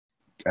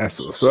That's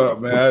what's up,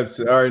 man.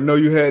 I already know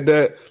you had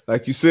that.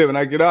 Like you said, when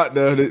I get out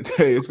there,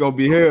 hey, it's gonna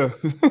be hell.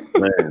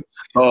 Man,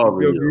 It's gonna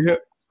be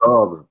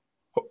hell.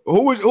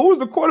 Who was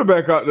the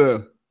quarterback out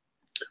there?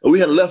 We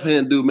had a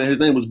left-hand dude, man. His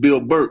name was Bill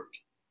Burke.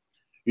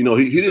 You know,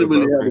 he didn't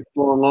really have a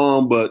strong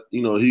arm, but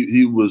you know,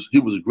 he was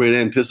a great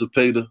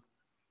anticipator.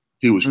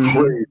 He was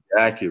crazy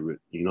accurate.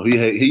 You know,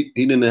 he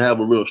didn't have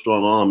a real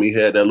strong arm. He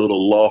had that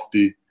little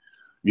lofty,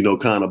 you know,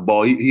 kind of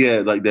ball. He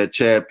had like that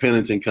Chad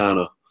Pennington kind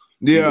of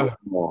yeah.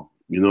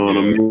 You know what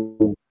I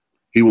mean?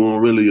 He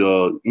wasn't really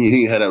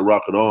he had that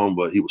rocket arm,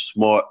 but he was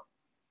smart.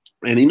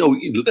 And you know,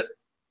 I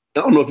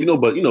don't know if you know,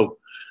 but you know,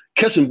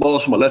 catching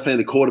balls from a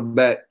left-handed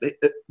quarterback,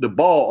 the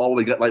ball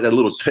always got like that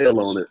little tail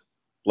on it,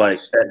 like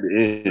at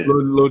the end. A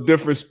little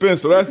different spin.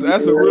 So that's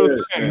a real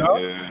thing,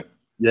 huh?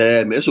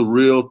 Yeah, man, it's a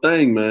real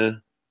thing, man.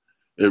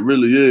 It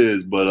really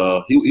is.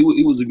 But he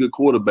was a good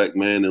quarterback,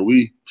 man, and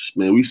we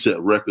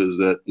set records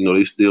that you know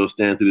they still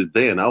stand to this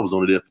day. And I was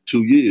only there for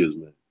 2 years,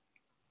 man.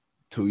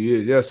 2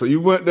 years, yeah. So you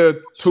went there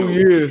 2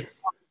 years.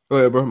 Go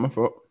ahead, bro. My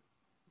fault.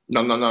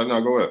 No.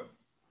 Go ahead.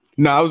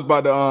 No, I was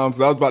about to I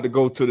was about to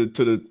go to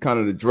the kind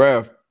of the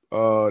draft,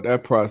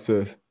 that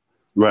process.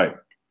 Right.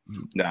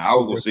 Now I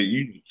was gonna say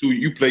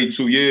you played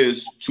 2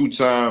 years,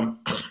 2-time,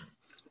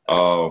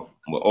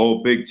 with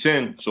all Big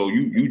Ten. So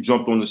you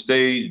jumped on the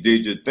stage,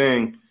 did your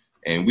thing,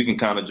 and we can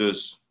kind of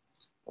just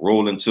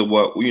roll into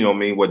what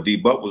what D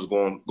Butt was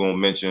going to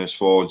mention as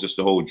far as just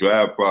the whole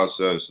draft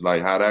process,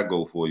 like how that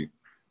go for you.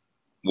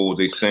 What was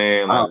they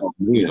saying? Like,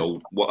 you know,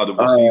 what other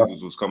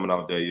receivers was coming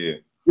out that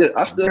year? Yeah,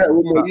 I still had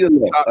one more year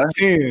left. Top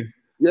 10.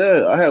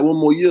 Yeah, I had one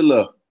more year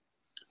left.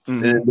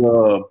 And,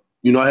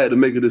 you know, I had to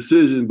make a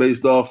decision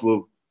based off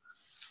of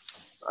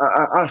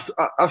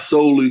I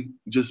solely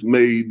just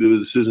made the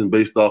decision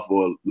based off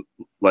of,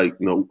 like,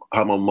 you know,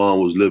 how my mom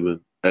was living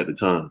at the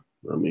time.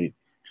 I mean,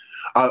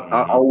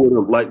 I would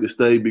have liked to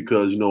stay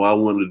because, you know, I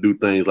wanted to do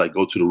things like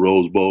go to the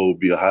Rose Bowl,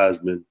 be a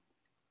Heisman,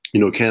 you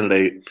know,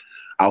 candidate.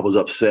 I was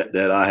upset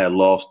that I had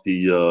lost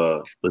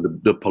the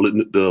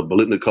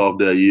Bolitnikov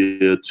that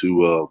year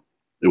to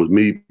it was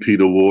me,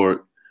 Peter Ward,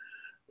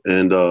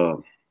 and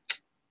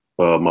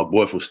my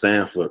boy from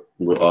Stanford.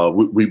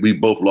 We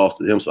both lost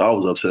to him, so I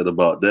was upset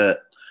about that.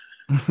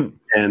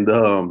 And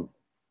so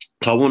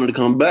I wanted to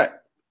come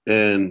back,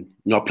 and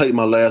you know, I played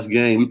my last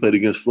game. We played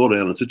against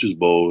Florida in the Citrus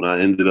Bowl, and I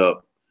ended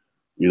up,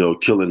 you know,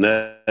 killing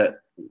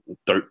that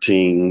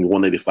 13,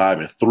 185,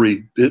 and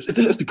 3. It's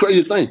the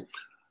craziest thing.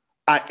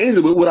 I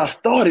ended with what I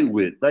started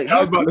with. Like I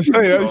was about to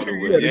say,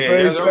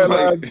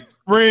 that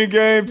spring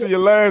game to your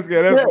last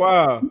game. That's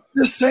wild.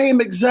 The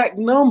same exact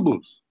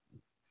numbers.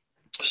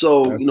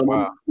 So that's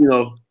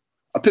wild.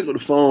 I picked up the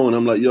phone and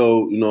I'm like,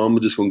 yo, you know, I'm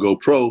just gonna go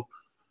pro.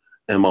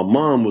 And my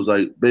mom was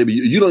like, baby,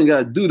 you don't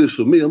gotta do this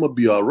for me. I'm gonna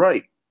be all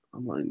right.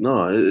 I'm like,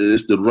 no,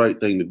 it's the right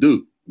thing to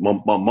do. My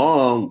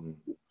mom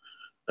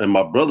and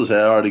my brothers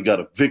had already got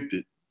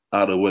evicted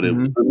out of where they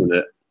was living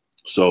at.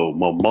 So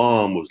my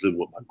mom was living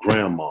with my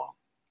grandma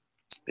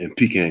in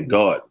Pecan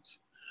Gardens.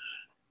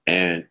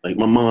 And like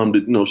my mom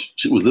did, you know,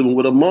 she was living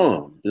with her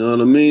mom, you know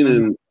what I mean?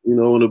 And, you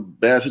know, in a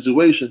bad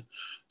situation.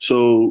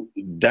 So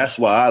that's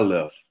why I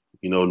left,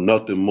 you know,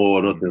 nothing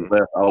more, nothing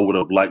less. I would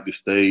have liked to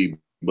stay,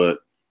 but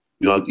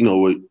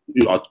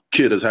a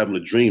kid is having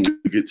a dream to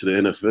get to the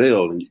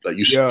NFL, and like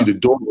you see the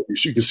door,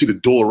 you can see the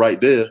door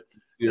right there.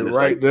 Yeah,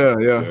 right like, there.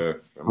 Yeah.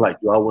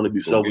 Like, do I want to be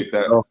selfish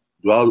enough?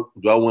 Do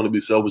I want to be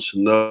selfish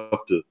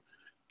enough to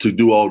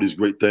do all these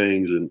great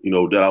things, and you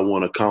know that I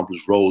want to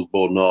accomplish Rose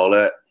Bowl and all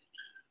that,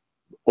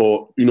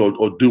 or you know,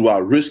 or do I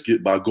risk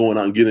it by going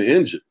out and getting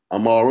injured?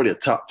 I'm already a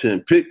top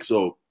 10 pick,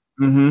 so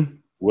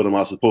what am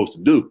I supposed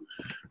to do?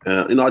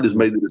 And you know, I just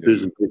made the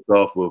decision based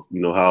off of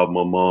you know how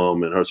my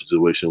mom and her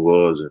situation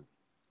was, and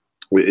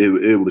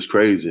it was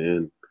crazy.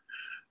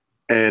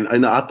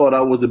 And I thought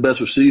I was the best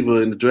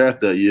receiver in the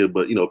draft that year,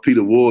 but you know,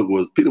 Peter Ward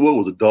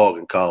was a dog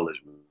in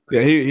college, man.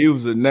 Yeah, he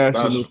was a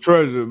national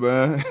treasure,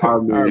 man. I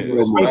mean,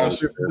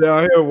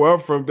 down here where I'm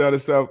from, down in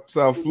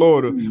South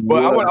Florida.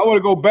 But I want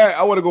to go back.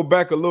 I want to go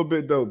back a little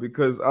bit though,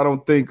 because I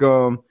don't think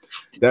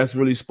that's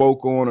really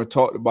spoke on or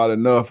talked about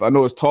enough. I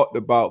know it's talked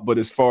about, but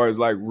as far as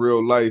like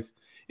real life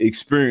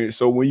experience.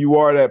 So when you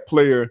are that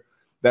player,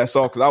 that's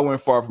all. Because I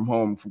went far from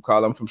home from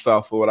college. I'm from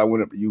South Florida. I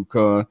went up to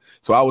UConn,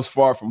 so I was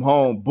far from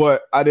home.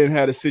 But I didn't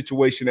have a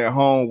situation at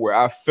home where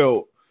I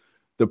felt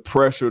the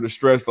pressure, the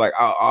stress, like,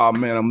 oh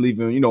man, I'm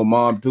leaving, you know,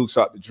 mom Duke's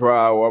out to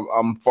dry, or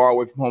I'm far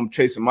away from home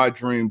chasing my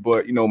dream,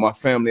 but, you know, my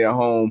family at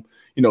home,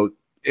 you know,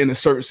 in a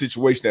certain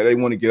situation that they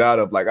want to get out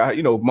of. Like,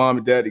 mom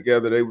and dad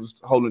together, they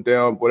was holding it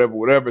down,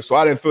 whatever. So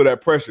I didn't feel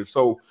that pressure.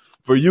 So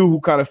for you who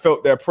kind of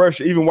felt that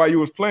pressure, even while you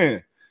was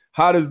playing,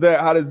 how does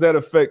that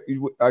affect,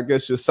 I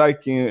guess, your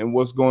psyche and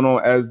what's going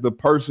on as the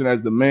person,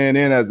 as the man,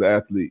 and as an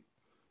athlete?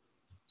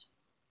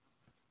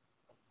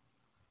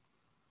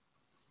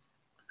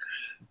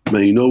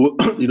 Man, you know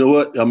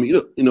what? I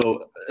mean, you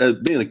know, as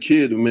being a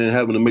kid, man,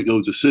 having to make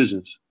those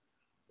decisions,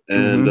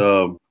 and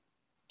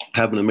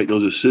having to make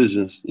those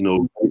decisions, you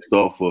know, based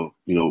off of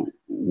you know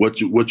what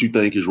you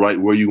think is right,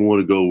 where you want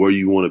to go, where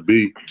you want to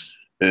be,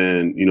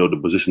 and the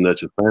position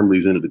that your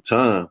family's in at the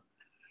time.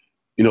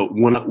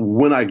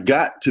 When I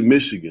got to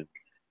Michigan,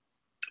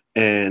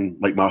 and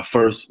like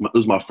it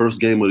was my first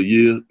game of the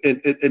year,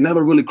 and it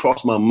never really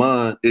crossed my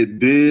mind. It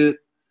did,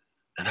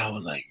 and I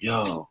was like,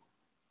 yo,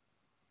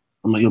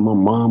 my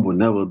mom would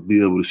never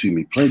be able to see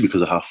me play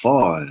because of how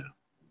far I am.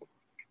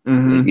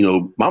 Mm-hmm.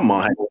 And, my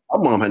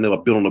mom had never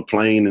been on a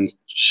plane, and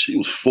she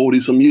was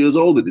 40-some years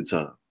old at the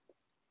time.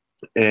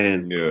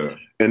 And it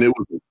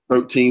was a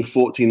 13,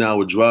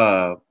 14-hour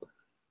drive.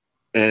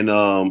 And,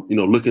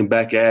 looking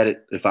back at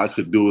it, if I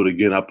could do it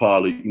again, I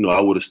probably,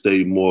 I would have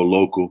stayed more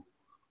local,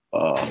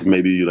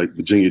 maybe like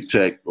Virginia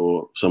Tech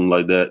or something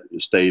like that,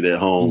 and stayed at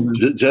home,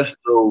 just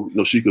so,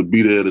 she could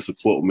be there to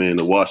support me and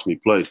to watch me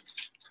play.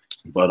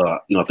 But, I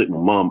think my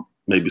mom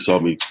maybe saw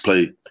me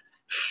play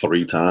 2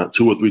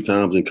 or 3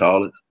 times in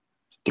college,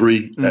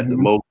 3 at the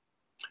most.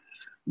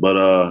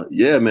 But,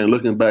 yeah, man,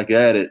 looking back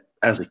at it,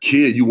 as a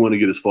kid, you want to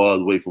get as far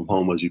away from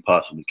home as you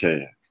possibly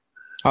can.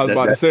 I was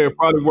about to say, it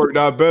probably worked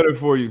out better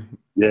for you.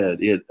 Yeah,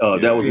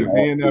 that was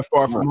being that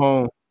far from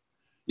home.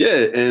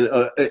 Yeah, and,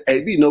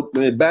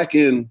 man, back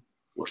in,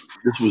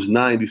 this was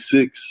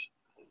 96,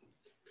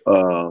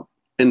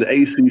 in the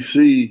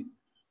ACC,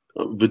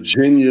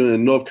 Virginia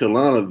and North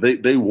Carolina,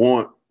 they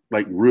weren't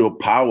like real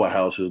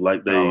powerhouses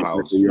like they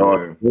are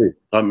today.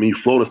 I mean,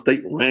 Florida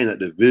State ran that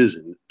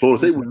division. Florida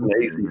State was in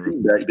the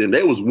ACC back then.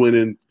 They was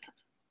winning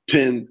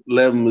 10,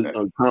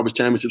 11 conference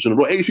championships in a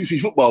row. ACC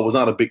football was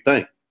not a big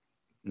thing.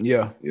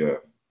 Yeah.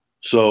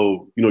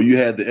 So, you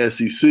had the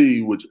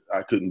SEC, which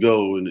I couldn't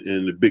go, in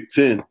the Big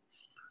Ten.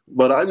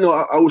 But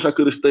I wish I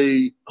could have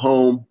stayed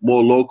home,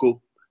 more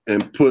local,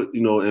 and put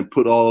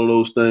all of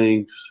those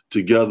things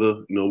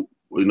together.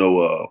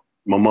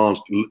 My mom's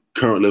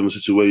current living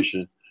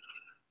situation,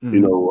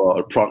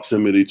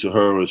 proximity to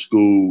her and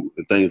school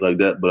and things like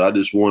that. But I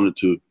just wanted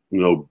to,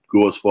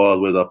 go as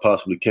far as I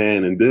possibly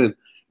can. And then,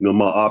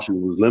 my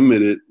option was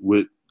limited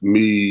with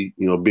me,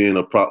 being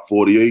a Prop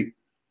 48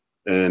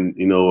 and,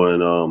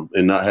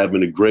 and not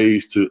having the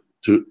grades to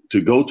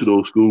go to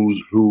those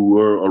schools who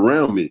were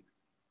around me.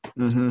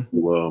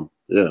 So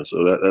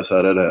that's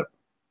how that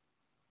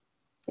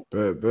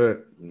happened. Bet.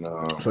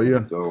 No. So yeah,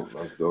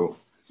 that's dope.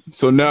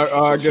 So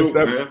now I guess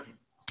that. Man.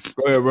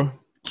 Go ahead, bro.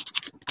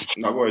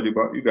 Not worried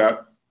about you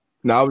got.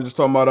 No, I was just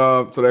talking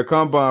about so that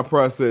combine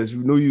process.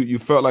 You knew you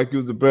felt like you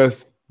was the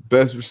best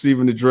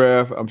receiver in the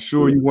draft. I'm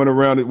sure you went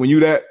around it when you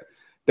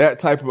that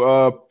type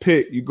of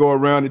pick. You go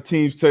around, the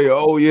teams tell you,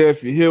 "Oh yeah,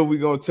 if you're here, we're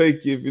gonna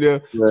take you." If you're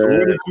there, so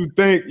where did you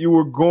think you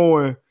were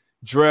going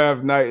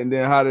draft night, and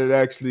then how did it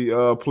actually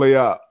play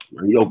out?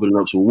 You opening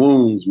up some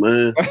wounds,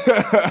 man. I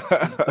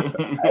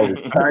was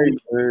tight,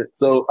 man.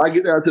 So I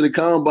get down to the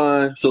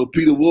combine, so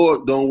Peter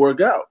Ward don't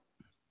work out.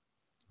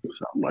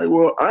 So I'm like,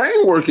 well, I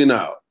ain't working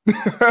out.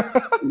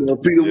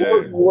 Peter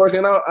Ward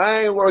working out,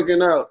 I ain't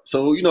working out.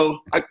 So,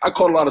 I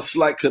caught a lot of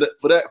slack for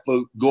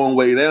for going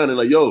way down. And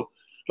like, yo,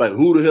 like,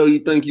 who the hell you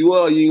think you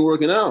are? You ain't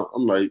working out.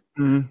 I'm like,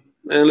 man,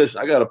 listen,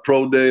 I got a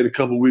pro day in a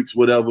couple weeks,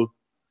 whatever.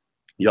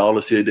 Y'all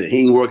have said that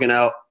he ain't working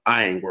out.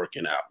 I ain't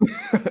working out.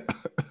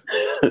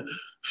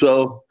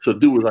 So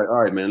dude was like,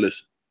 all right, man,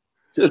 listen,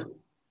 just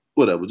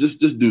whatever, just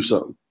do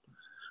something.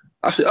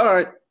 I said, all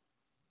right,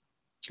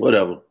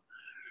 whatever.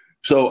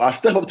 So I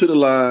step up to the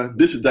line.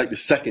 This is like the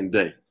second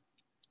day.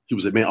 He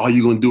was like, man, all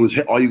you gonna do is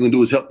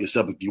help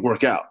yourself if you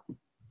work out.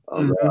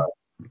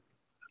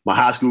 My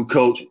high school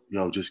coach,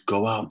 just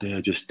go out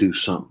there, just do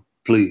something,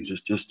 please,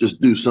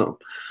 just do something.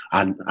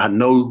 I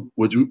know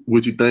what you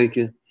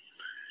thinking.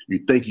 You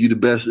think you the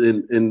best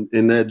in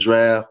that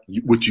draft,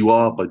 which you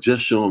are, but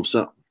just show them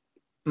something.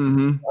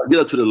 I get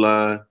up to the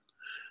line,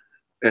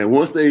 and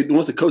once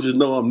the coaches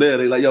know I'm there,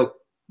 they like, yo,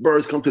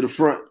 Burress, come to the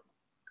front.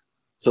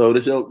 So they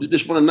say, oh,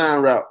 just run a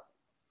 9 route.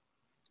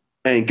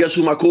 And guess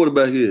who my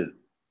quarterback is?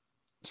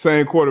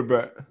 Same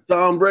quarterback.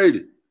 Tom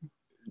Brady.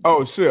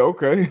 Oh shit!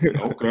 Okay.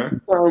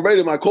 Tom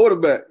Brady, my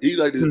quarterback. He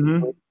like this.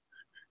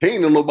 He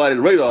ain't on nobody's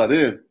radar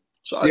then.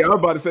 So I was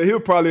about to say he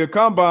was probably a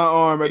combine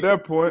arm at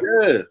that point.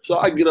 Yeah. So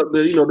I get up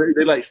there.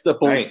 They like step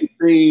on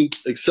 15,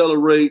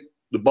 accelerate.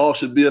 The ball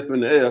should be up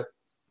in the air.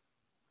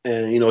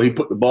 And, he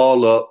put the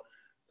ball up,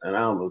 and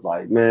I was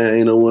like,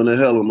 man, when the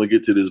hell I'm going to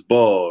get to this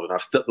ball? And I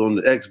stepped on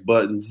the X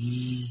button,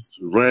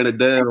 ran it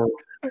down,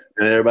 and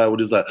everybody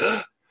was just like,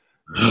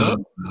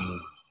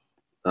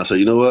 I said,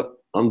 you know what?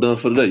 I'm done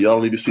for the day. Y'all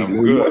don't need to see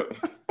no more.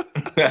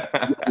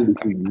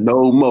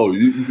 No more.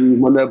 You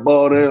run that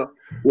ball down?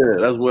 Yeah,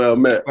 that's where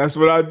I'm at. That's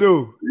what I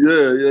do.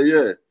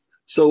 Yeah.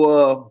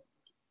 So,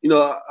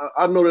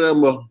 I know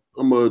that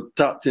I'm a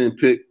top 10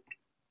 pick.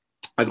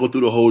 I go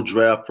through the whole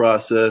draft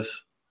process.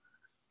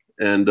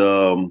 And,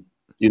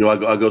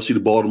 I go see the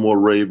Baltimore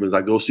Ravens.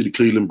 I go see the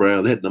Cleveland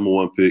Browns. They had number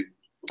 1 pick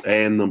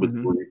and number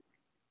 3.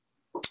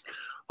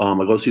 I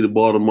go see the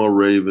Baltimore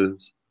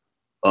Ravens.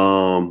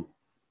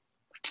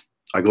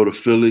 I go to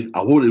Philly.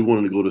 I really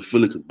wanted to go to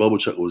Philly because Bubba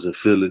Chuck was in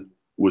Philly,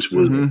 which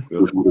would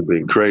have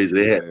been crazy.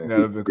 They had that would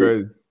have been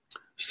crazy.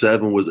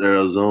 7 was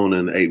Arizona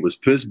and 8 was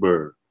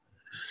Pittsburgh.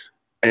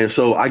 And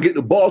so I get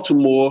to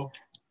Baltimore,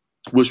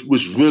 which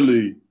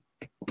really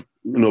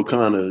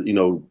kind of,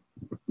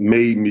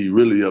 made me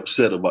really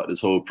upset about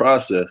this whole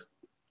process.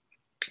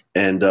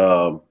 And,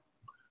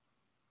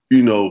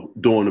 during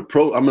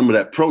the I remember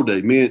that pro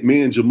day,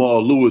 me and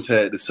Jamal Lewis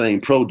had the same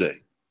pro day.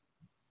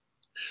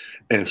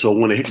 And so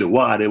when they hit the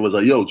Y, they was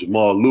like, yo,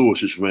 Jamal Lewis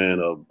just ran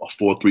a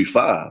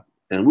 4.35.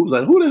 And we was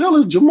like, who the hell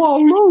is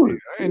Jamal Lewis?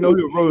 I didn't know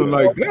he was rolling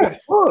like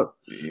that.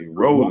 He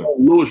rolling. Jamal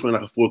Lewis ran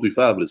like a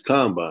 4.35 at his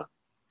combine.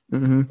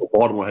 Mm-hmm.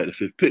 Baltimore had the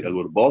 5th pick. I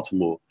go to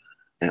Baltimore.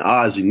 And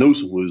Ozzie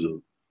Newsome was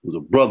a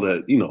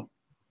brother,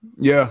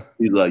 Yeah.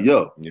 He's like,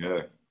 yo,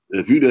 yeah,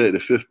 if you did the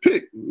 5th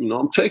pick,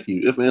 I'm taking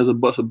you. If ands or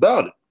buts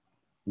about it.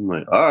 I'm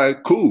like, all right,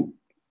 cool.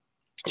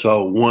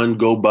 So one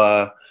go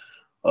by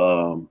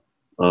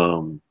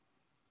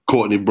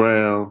Courtney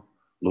Brown,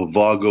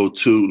 LeVar go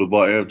 2,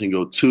 LeVar Arrington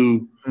go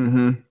 2.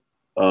 Mm-hmm.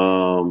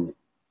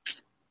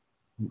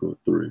 Go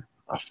 3.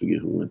 I forget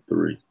who went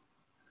 3.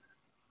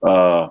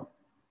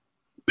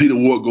 Peter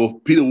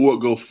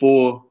Ward go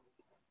 4.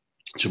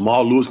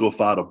 Jamal Lewis go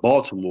 5 to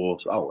Baltimore.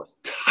 So I was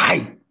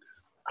tight.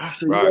 I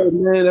said, right. Yo,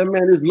 man, that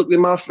man just looked in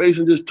my face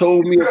and just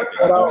told me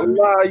out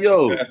lie,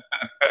 yo.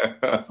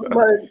 I'm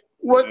like,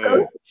 what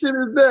kind of shit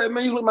is that,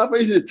 man? You look in my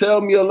face and just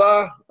tell me a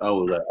lie? I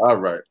was like, all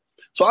right.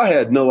 So I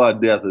had no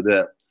idea after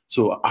that.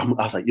 So I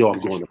was like, yo, I'm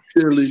going to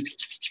Philly.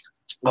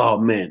 Oh,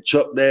 man,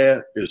 Chuck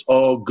there. It's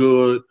all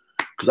good.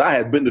 Because I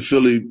had been to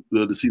Philly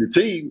to see the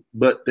team,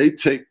 but they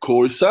take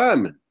Corey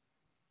Simon.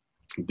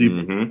 Deep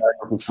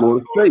from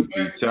Florida State.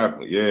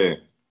 Exactly, yeah.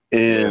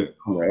 And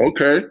I'm like,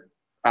 okay.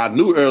 I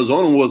knew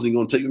Arizona wasn't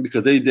going to take him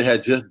because they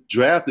had just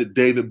drafted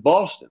David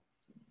Boston.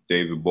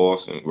 David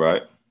Boston,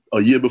 right.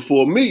 A year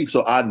before me.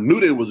 So I knew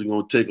they wasn't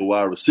going to take a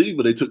wide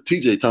receiver. They took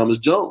T.J. Thomas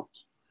Jones.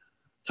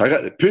 So I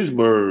got to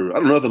Pittsburgh. I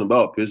don't know nothing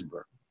about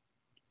Pittsburgh.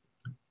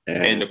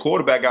 And the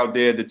quarterback out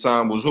there at the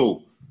time was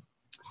who?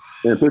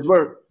 In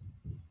Pittsburgh?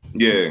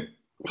 Yeah.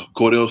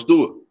 Cordell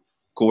Stewart.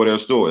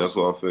 That's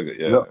what I figured,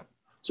 yeah. Yep.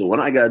 So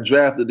when I got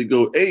drafted to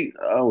go 8,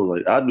 I was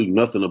like, I knew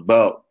nothing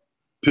about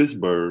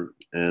Pittsburgh.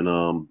 And,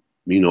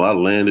 I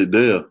landed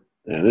there.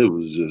 And it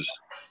was just,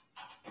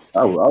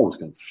 I was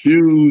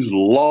confused,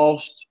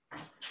 lost,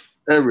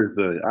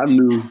 everything. I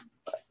knew,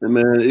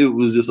 man, it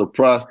was just a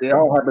process. It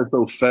all happened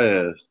so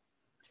fast.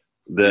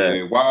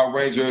 That wild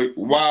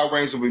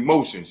range of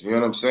emotions. You know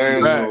what I'm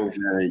saying? Right.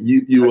 So,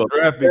 you were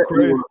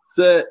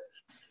upset,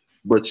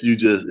 but you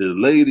just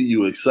elated,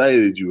 you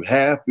excited, you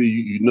happy.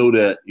 You know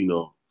that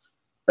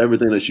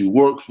everything that you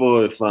worked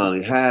for, it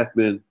finally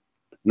happened.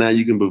 Now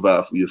you can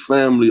provide for your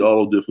family,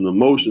 all those different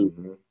emotions.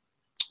 Mm-hmm.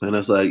 And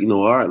that's like,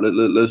 all right,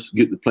 let's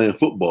get to playing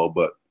football.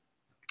 But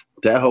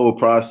that whole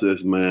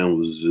process, man,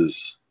 was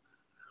just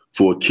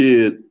for a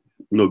kid,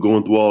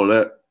 going through all of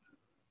that.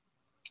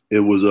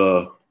 It was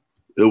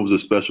a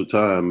special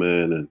time,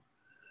 man.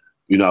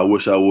 And, I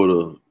wish I would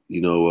have,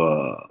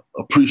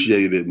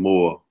 appreciated it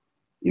more,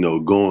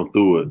 going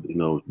through it,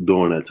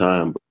 during that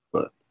time.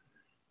 But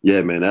yeah,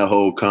 man, that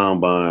whole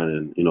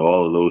combine and,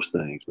 all of those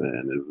things,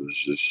 man, it was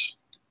just,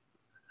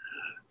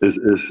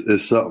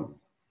 it's something.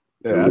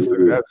 Yeah,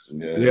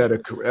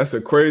 that's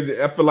a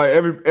crazy. I feel like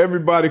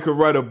everybody could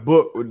write a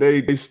book with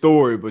their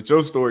story, but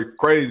your story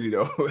crazy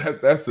though.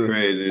 That's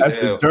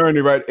a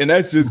journey, right? And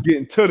that's just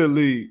getting to the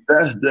league.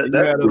 That's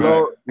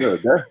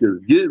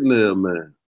just getting there, man.